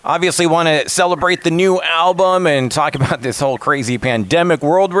Obviously want to celebrate the new album and talk about this whole crazy pandemic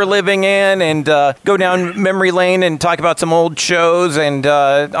world we're living in, and go down memory lane and talk about some old shows, and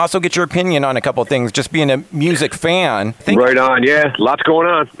also get your opinion on a couple things, just being a music fan. Right on, yeah. Lots going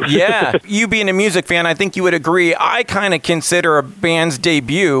on. Yeah. You being a music fan, I think you would agree, I kind of consider a band's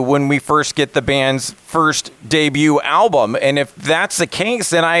debut when we first get the band's first debut album. And if that's the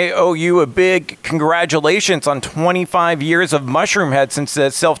case, then I owe you a big congratulations on 25 years of Mushroomhead since the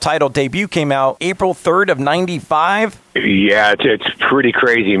self-titled debut came out April 3rd of 95. Yeah, it's pretty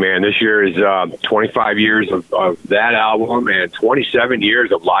crazy, man. This year is 25 years of that album and 27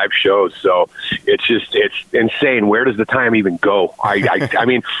 years of live shows. So it's insane. Where does the time even go? I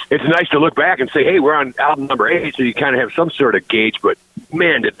mean, it's nice to look back and say, hey, we're on album number 8, so you kind of have some sort of gauge, but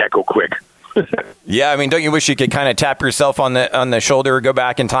man, did that go quick. Yeah, I mean, don't you wish you could kind of tap yourself on the shoulder, go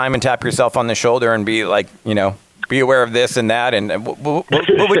back in time and tap yourself on the shoulder and be like, be aware of this and that, and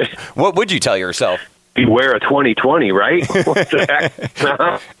what would you tell yourself? Beware of 2020, right? What the heck?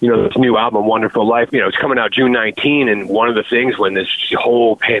 This new album, Wonderful Life, it's coming out June 19, and one of the things when this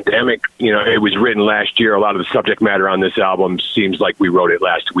whole pandemic, it was written last year, a lot of the subject matter on this album seems like we wrote it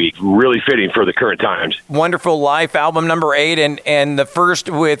last week. Really fitting for the current times. Wonderful Life, album number 8, and the first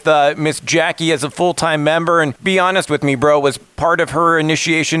with Miss Jackie as a full-time member. And be honest with me, bro, was part of her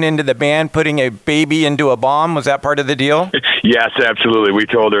initiation into the band putting a baby into a bomb? Was that part of the deal? Yes, absolutely. We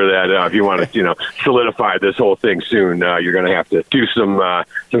told her that if you want to, solidify this whole thing soon, you're going to have to do some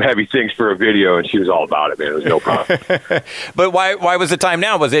heavy things for a video, and she was all about it, man. It was no problem. But why was the time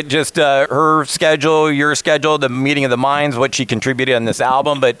now? Was it just her schedule, your schedule, the meeting of the minds, what she contributed on this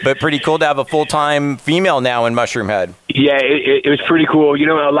album? But pretty cool to have a full-time female now in Mushroomhead. Yeah, it was pretty cool.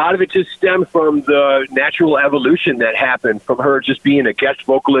 A lot of it just stemmed from the natural evolution that happened from her just being a guest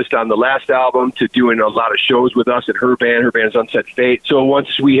vocalist on the last album to doing a lot of shows with us at her band's Unset Fate. So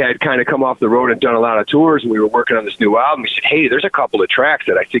once we had kind of come off the road and done a lot of tours and we were working on this new album, we said, hey, there's a couple of tracks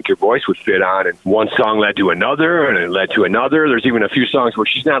that I think your voice would fit on. And one song led to another, and it led to another. There's even a few songs where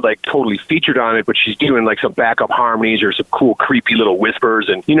she's not like totally featured on it, but she's doing like some backup harmonies or some cool, creepy little whispers.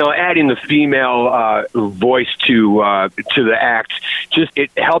 And, adding the female voice to the act, just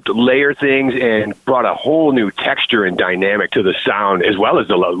it helped layer things and brought a whole new texture and dynamic to the sound as well as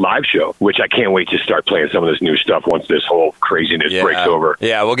the live show, which I can't wait to start playing some of this new stuff once this whole craziness breaks over.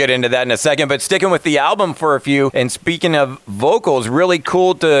 Yeah, we'll get into that in a second, but sticking with the album for a few, and speaking of vocals, really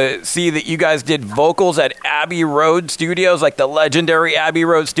cool to see that you guys did vocals at Abbey Road Studios, like the legendary Abbey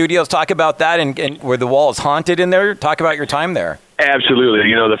Road Studios. Talk about that, and where the wall is haunted in there. Talk about your time there.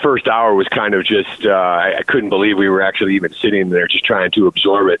 Absolutely. The first hour was kind of just, I couldn't believe we were actually even sitting there just trying to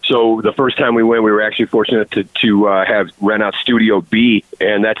absorb it. So the first time we went, we were actually fortunate to have rent out Studio B,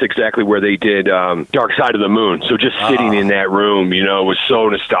 and that's exactly where they did Dark Side of the Moon. So just sitting in that room, was so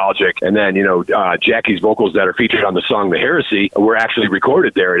nostalgic. And then, Jackie's vocals that are featured on the song The Heresy were actually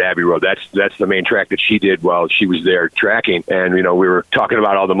recorded there at Abbey Road. That's the main track that she did while she was there tracking. And, we were talking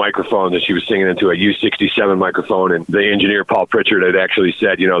about all the microphones, and she was singing into a U67 microphone, and the engineer, Paul Pritchard, had actually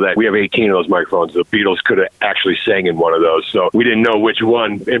said, that we have 18 of those microphones. The Beatles could have actually sang in one of those. So we didn't know which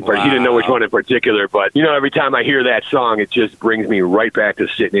one. He didn't know which one in particular. But, every time I hear that song, it just brings me right back to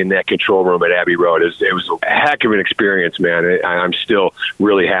sitting in that control room at Abbey Road. It was a heck of an experience, man. I'm still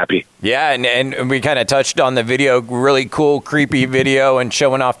really happy. Yeah, and we kind of touched on the video, really cool, creepy video, and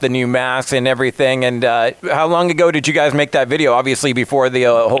showing off the new masks and everything. And how long ago did you guys make that video? Obviously before the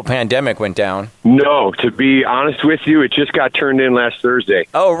whole pandemic went down. No, to be honest with you, it just got turned in last Thursday.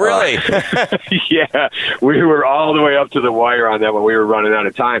 Oh, really? Yeah, we were all the way up to the wire on that when we were running out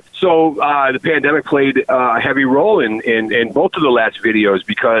of time. So the pandemic played a heavy role in both of the last videos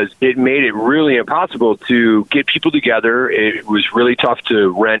because it made it really impossible to get people together. It was really tough to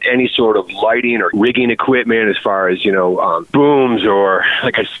rent any sort of lighting or rigging equipment as far as, booms or,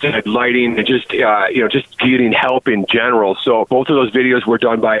 like I said, lighting and just getting help in general. So both of those videos were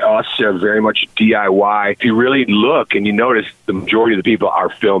done by us, very much DIY. If you really look and you notice, the majority of the people are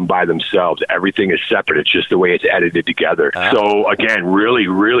filmed by themselves. Everything is separate. It's just the way it's edited together. So again, really,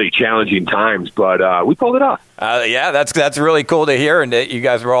 really challenging times, but we pulled it off. Yeah, that's really cool to hear, and that you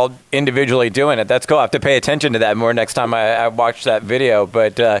guys were all individually doing it. That's cool. I have to pay attention to that more next time I watch that video.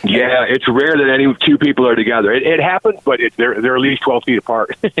 But yeah, it's rare that any two people are together. It happens, but they're at least 12 feet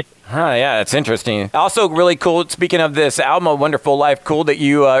apart. Yeah, that's interesting. Also, really cool. Speaking of this album, A Wonderful Life, cool that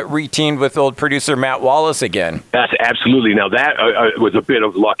you re-teamed with old producer Matt Wallace again. That's absolutely. Now that was a bit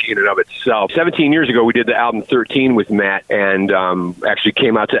of luck in and of itself. 17 years ago, we did the album 13 with Matt, and actually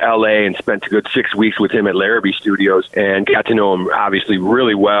came out to L.A. and spent a good 6 weeks with him at Larrabee 3 studios, and got to know him obviously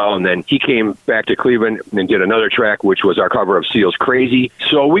really well. And then he came back to Cleveland and did another track, which was our cover of Seal's Crazy.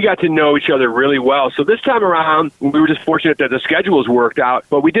 So we got to know each other really well. So this time around, we were just fortunate that the schedules worked out,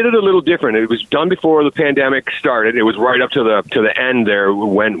 but we did it a little different. It was done before the pandemic started. It was right up to the end there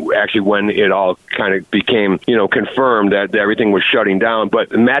when it all kind of became, confirmed that everything was shutting down.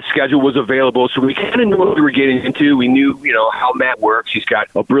 But Matt's schedule was available, so we kind of knew what we were getting into. We knew, how Matt works. He's got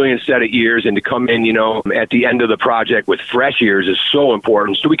a brilliant set of ears, and to come in, at the end of the project with fresh ears is so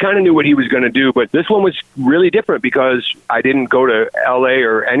important. So we kind of knew what he was going to do, but this one was really different because I didn't go to LA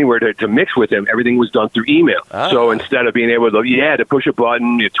or anywhere to mix with him. Everything was done through email. So instead of being able to push a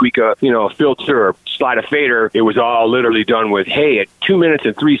button, you tweak a filter or slide a fader, it was all literally done with, hey, at 2 minutes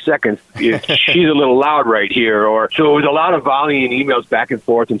and 3 seconds, she's a little loud right here. So it was a lot of volleying emails back and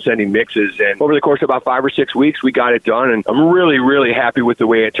forth and sending mixes. And over the course of about 5 or 6 weeks, we got it done. And I'm really, really happy with the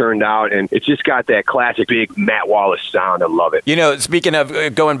way it turned out. And it's just got that classic big Matt Wallace sound. I love it. Speaking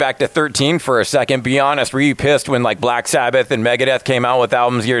of going back to 13 for a second, be honest, were you pissed when like Black Sabbath and Megadeth came out with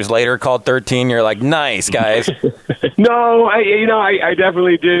albums years later called 13? You're like, nice, guys. No, I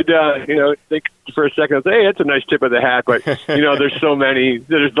definitely did, think for a second, hey, that's a nice tip of the hat, but there's so many.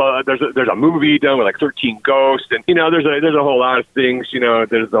 There's a movie done with like 13 Ghosts, and there's a whole lot of things.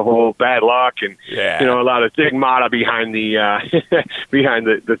 There's the whole Bad Luck, and a lot of stigmata behind the behind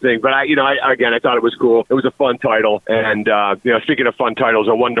the thing. But I thought it was cool. It was a fun title, and speaking of fun titles,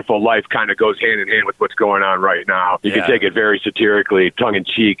 A Wonderful Life kind of goes hand in hand with what's going on right now. You can take it very satirically, tongue in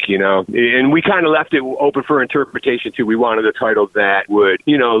cheek, and we kind of left it open for interpretation too. We wanted a title that would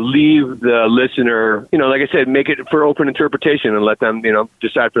leave the listener, like I said, make it for open interpretation and let them,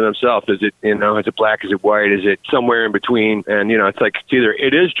 decide for themselves. Is it, is it black? Is it white? Is it somewhere in between? And, it's like, it's either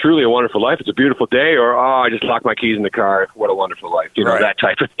it is truly a wonderful life, it's a beautiful day, or, I just locked my keys in the car. What a wonderful life. That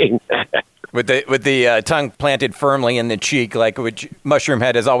type of thing. With the tongue planted firmly in the cheek, like which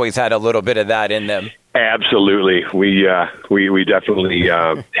Mushroomhead has always had a little bit of that in them. Absolutely. We definitely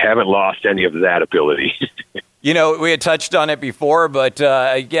haven't lost any of that ability. We had touched on it before, but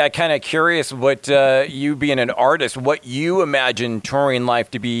kind of curious what you being an artist, what you imagine touring life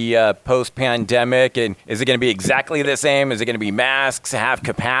to be post-pandemic, and is it going to be exactly the same? Is it going to be masks, half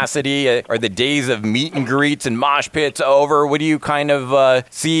capacity? Are the days of meet and greets and mosh pits over? What do you kind of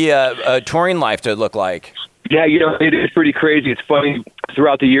see a touring life to look like? Yeah, it is pretty crazy. It's funny.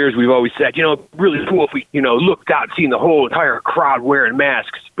 Throughout the years, we've always said, really cool if we, looked out and seen the whole entire crowd wearing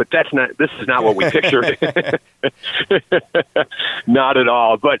masks. But this is not what we pictured. Not at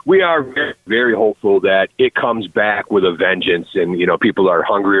all. But we are very, very hopeful that it comes back with a vengeance. And, people are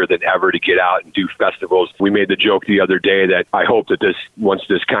hungrier than ever to get out and do festivals. We made the joke the other day that I hope that once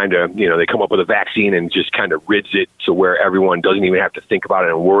this kind of, they come up with a vaccine and just kind of rids it so where everyone doesn't even have to think about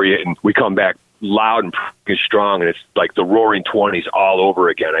it and worry it. And we come back loud and strong, and it's like the Roaring 20s all over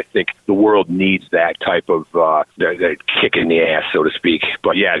again. I think the world needs that type of that kick in the ass, so to speak.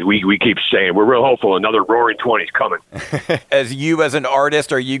 But yeah, we keep saying we're real hopeful another Roaring 20s coming. As an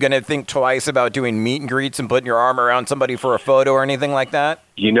artist, are you going to think twice about doing meet and greets and putting your arm around somebody for a photo or anything like that?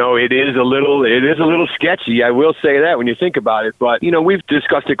 It is a little sketchy. I will say that when you think about it, but we've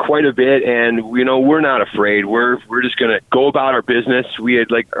discussed it quite a bit, and we're not afraid. We're just going to go about our business. We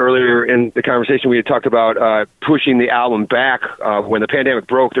had, like earlier in the conversation, we had talked about pushing the album back. When the pandemic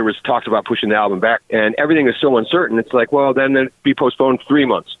broke, there was talks about pushing the album back, and everything is so uncertain. It's like, well, then it'd be postponed 3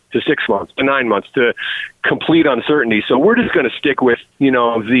 months to 6 months to 9 months to complete uncertainty. So we're just going to stick with,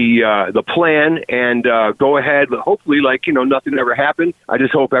 the plan and go ahead. Hopefully, nothing ever happened. I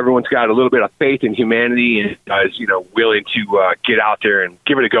just hope everyone's got a little bit of faith in humanity and is, willing to get out there and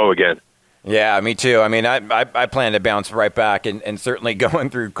give it a go again. Yeah, me too. I mean, I plan to bounce right back, and certainly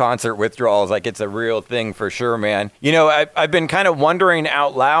going through concert withdrawals, like it's a real thing for sure, man. I've been kind of wondering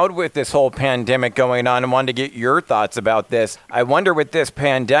out loud with this whole pandemic going on and wanted to get your thoughts about this. I wonder with this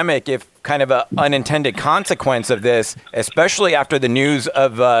pandemic if kind of an unintended consequence of this, especially after the news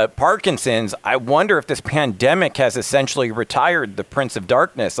of Parkinson's, I wonder if this pandemic has essentially retired the Prince of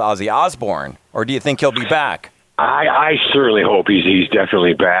Darkness, Ozzy Osbourne, or do you think he'll be back? I certainly hope he's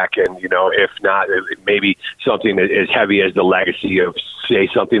definitely back, and if not, maybe something as heavy as the legacy of, say,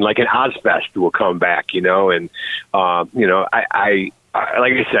 something like an Ozfest will come back. And I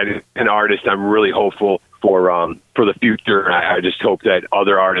like I said, an artist, I'm really hopeful for for the future. And I just hope that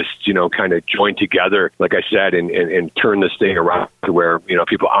other artists, kind of join together, like I said, and turn this thing around to where,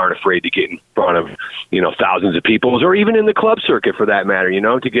 people aren't afraid to get in front of, thousands of people, or even in the club circuit for that matter,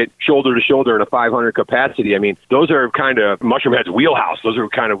 to get shoulder to shoulder in a 500 capacity. I mean, those are kind of Mushroomhead's wheelhouse. Those are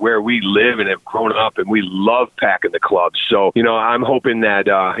kind of where we live and have grown up, and we love packing the clubs. So, I'm hoping that,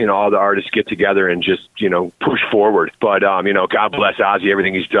 all the artists get together and just, push forward. But, God bless Ozzy,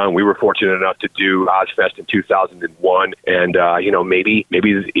 everything he's done. We were fortunate enough to do Ozfest in 2001. And, maybe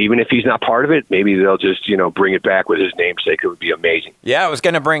even if he's not part of it, maybe they'll just, bring it back with his namesake. It would be amazing. Yeah, I was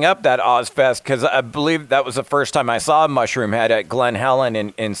going to bring up that Ozfest because I believe that was the first time I saw Mushroomhead at Glen Helen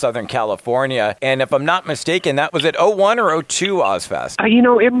in Southern California. And if I'm not mistaken, that was at 01 or 02 Ozfest?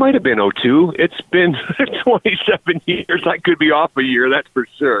 It might have been 02. It's been 27 years. I could be off a year, that's for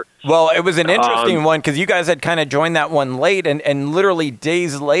sure. Well, it was an interesting one because you guys had kind of joined that one late, and literally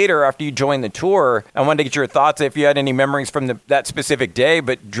days later after you joined the tour, I wanted to get your thoughts if you had any memories from that specific day,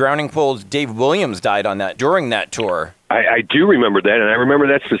 but Drowning Pool's Dave Williams died during that tour. I do remember that, and I remember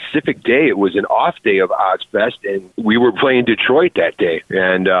that specific day. It was an off day of Ozfest, and we were playing Detroit that day,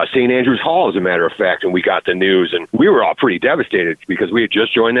 and St. Andrews Hall, as a matter of fact, and we got the news, and we were all pretty devastated because we had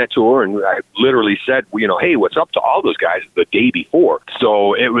just joined that tour, and I literally said, hey, what's up to all those guys the day before?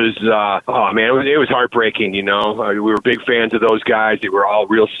 So it was, it was heartbreaking, we were big fans of those guys. They were all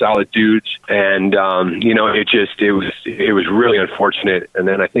real solid dudes, and, it was really unfortunate, and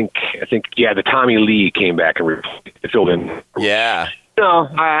then I think, the Tommy Lee came back and filled in. Yeah. No,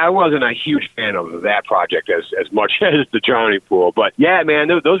 I wasn't a huge fan of that project as much as the Drowning Pool, but yeah,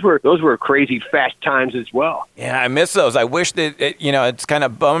 man, those were crazy fast times as well. Yeah, I miss those. I wish that it's kind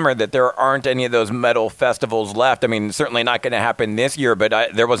of bummer that there aren't any of those metal festivals left. I mean, certainly not going to happen this year, but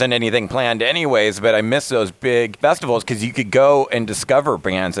there wasn't anything planned anyways. But I miss those big festivals because you could go and discover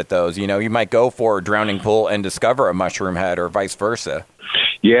bands at those. You might go for Drowning Pool and discover a Mushroomhead or vice versa.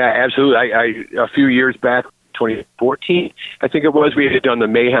 Yeah, absolutely. I a few years back, 2014, I think it was, we had done the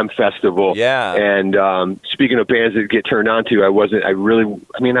Mayhem Festival. Yeah. And speaking of bands that get turned on to, I was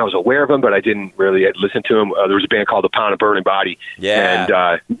aware of them, but I didn't really listen to them. There was a band called The Pound of Burning Body.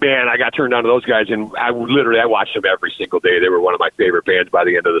 Yeah. And, man, I got turned on to those guys, and I watched them every single day. They were one of my favorite bands by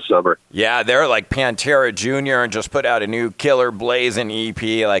the end of the summer. Yeah, they're like Pantera Jr. and just put out a new Killer Blazing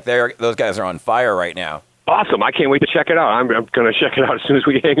EP. Like, those guys are on fire right now. Awesome. I can't wait to check it out. I'm going to check it out as soon as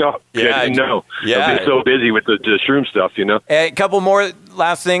we hang up. Yeah, I know. Yeah. I've been so busy with the shroom stuff, A couple more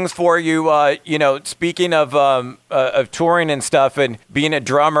last things for you. Speaking of touring and stuff and being a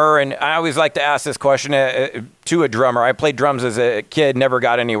drummer, and I always like to ask this question to a drummer. I played drums as a kid, never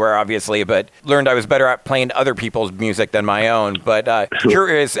got anywhere, obviously, but learned I was better at playing other people's music than my own. But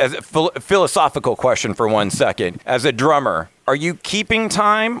curious, as a philosophical question for 1 second. As a drummer, are you keeping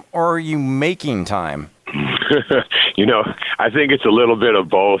time or are you making time? I think it's a little bit of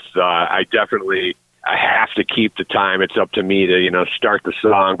both. I have to keep the time. It's up to me to, start the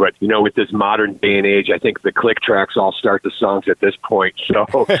song. But, with this modern day and age, I think the click tracks all start the songs at this point.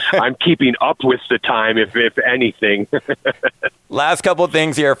 So I'm keeping up with the time, if anything. Last couple of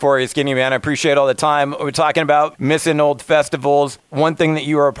things here for you, Skinny Man. I appreciate all the time. We're talking about missing old festivals. One thing that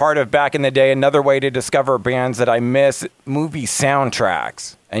you were a part of back in the day, another way to discover bands that I miss, movie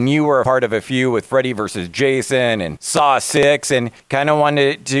soundtracks. And you were a part of a few with Freddy vs. Jason and Saw 6, and kind of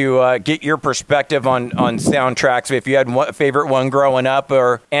wanted to get your perspective on soundtracks. If you had a favorite one growing up,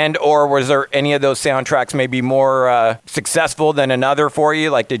 or was there any of those soundtracks maybe more successful than another for you?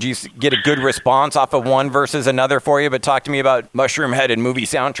 Like, did you get a good response off of one versus another for you? But talk to me about Mushroomhead and movie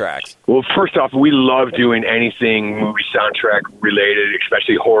soundtracks. Well, first off, we love doing anything movie soundtrack related,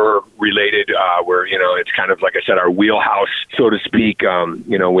 especially horror related, where, it's kind of, like I said, our wheelhouse, so to speak.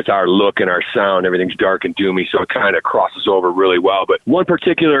 With our look and our sound, everything's dark and doomy, so it kind of crosses over really well. But one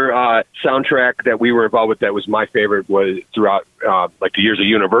particular soundtrack that we were involved with that was my favorite was throughout the years of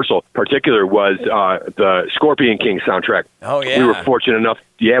Universal, particular was the Scorpion King soundtrack. Oh, yeah. We were fortunate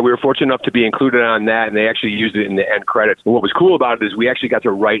enough to be included on that, and they actually used it in the end credits. And what was cool about it is we actually got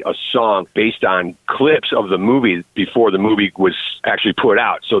to write a song based on clips of the movie before the movie was actually put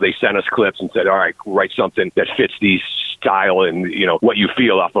out. So they sent us clips and said, all right, write something that fits these style and, what you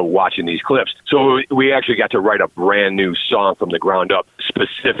feel off of watching these clips. So we actually got to write a brand new song from the ground up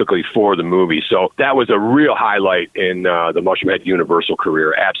specifically for the movie. So that was a real highlight in the Mushroomhead Universal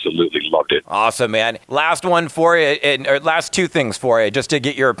career. Absolutely loved it. Awesome, man. Last one for you, or last two things for you, just to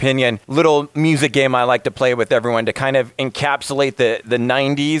get your opinion. Little music game I like to play with everyone to kind of encapsulate the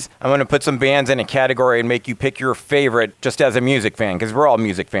 90s. I'm going to put some bands in a category and make you pick your favorite just as a music fan, because we're all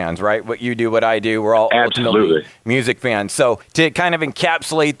music fans, right? What you do, what I do, we're all ultimately music fans. fan. So to kind of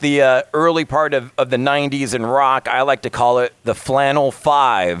encapsulate the early part of the 90s in rock, I like to call it the Flannel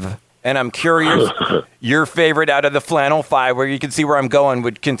Five. And I'm curious, your favorite out of the Flannel Five, where you can see where I'm going,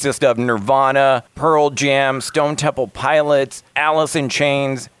 would consist of Nirvana, Pearl Jam, Stone Temple Pilots, Alice in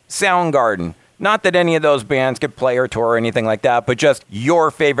Chains, Soundgarden. Not that any of those bands could play or tour or anything like that, but just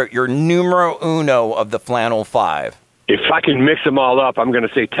your favorite, your numero uno of the Flannel Five. If I can mix them all up, I'm going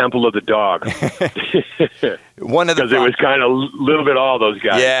to say Temple of the Dog. One of the because it was kind of a little bit all those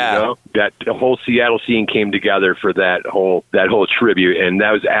guys. Yeah. You know? That the whole Seattle scene came together for that whole tribute, and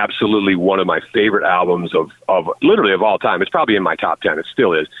that was absolutely one of my favorite albums of literally of all time. It's probably in my top 10. It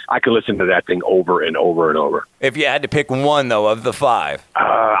still is. I could listen to that thing over and over and over. If you had to pick one, though, of the five,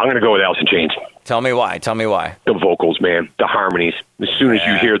 I'm going to go with Alice in Chains. Tell me why. The vocals, man. The harmonies. As soon as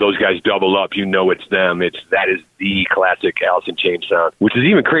you hear those guys double up, you know it's them. That is the classic Alice in Chains sound, which is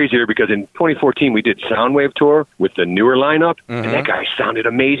even crazier because in 2014 we did Soundwave tour with the newer lineup, and that guy sounded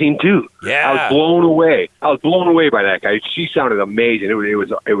amazing too. Yeah, I was blown away. by that guy. She sounded amazing.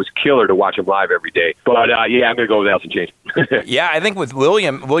 It was killer to watch him live every day. But yeah, I'm gonna go with Alice in Chains. Yeah, I think with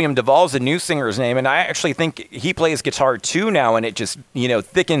William Duvall's the new singer's name, and I actually think he plays guitar too now, and it just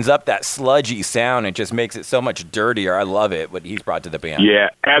thickens up that sludgy sound. It just makes it so much dirtier. I love it what he's brought to the band. Yeah,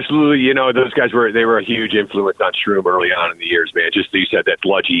 absolutely. Those guys were a huge influence on Shroom early on in the years, man. Just you said that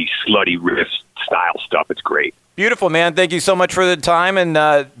sludgy, slutty riff style stuff. It's great. Beautiful, man. Thank you so much for the time and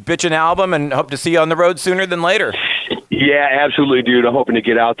bitchin' album, and hope to see you on the road sooner than later. Yeah, absolutely, dude. I'm hoping to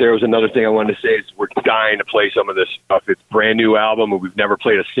get out there. It was another thing I wanted to say is we're dying to play some of this stuff. It's a brand new album, and we've never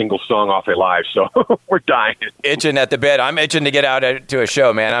played a single song off it live, so we're dying. Itching at the bit. I'm itching to get out to a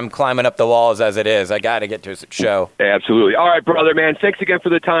show, man. I'm climbing up the walls as it is. I got to get to a show. Absolutely. All right, brother, man. Thanks again for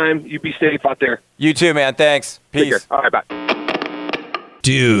the time. You be safe out there. You too, man. Thanks. Peace. All right, bye.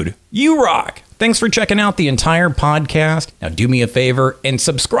 Dude, you rock. Thanks for checking out the entire podcast. Now do me a favor and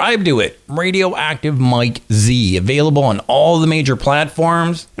subscribe to it. Radioactive Mike Z, available on all the major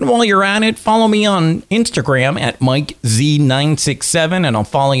platforms. And while you're at it, follow me on Instagram at MikeZ967 and I'll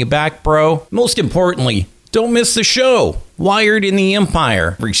follow you back, bro. Most importantly, don't miss the show, Wired in the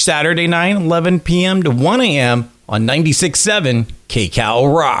Empire, every Saturday night, 11 p.m. to 1 a.m. on 96.7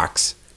 KCal Rocks.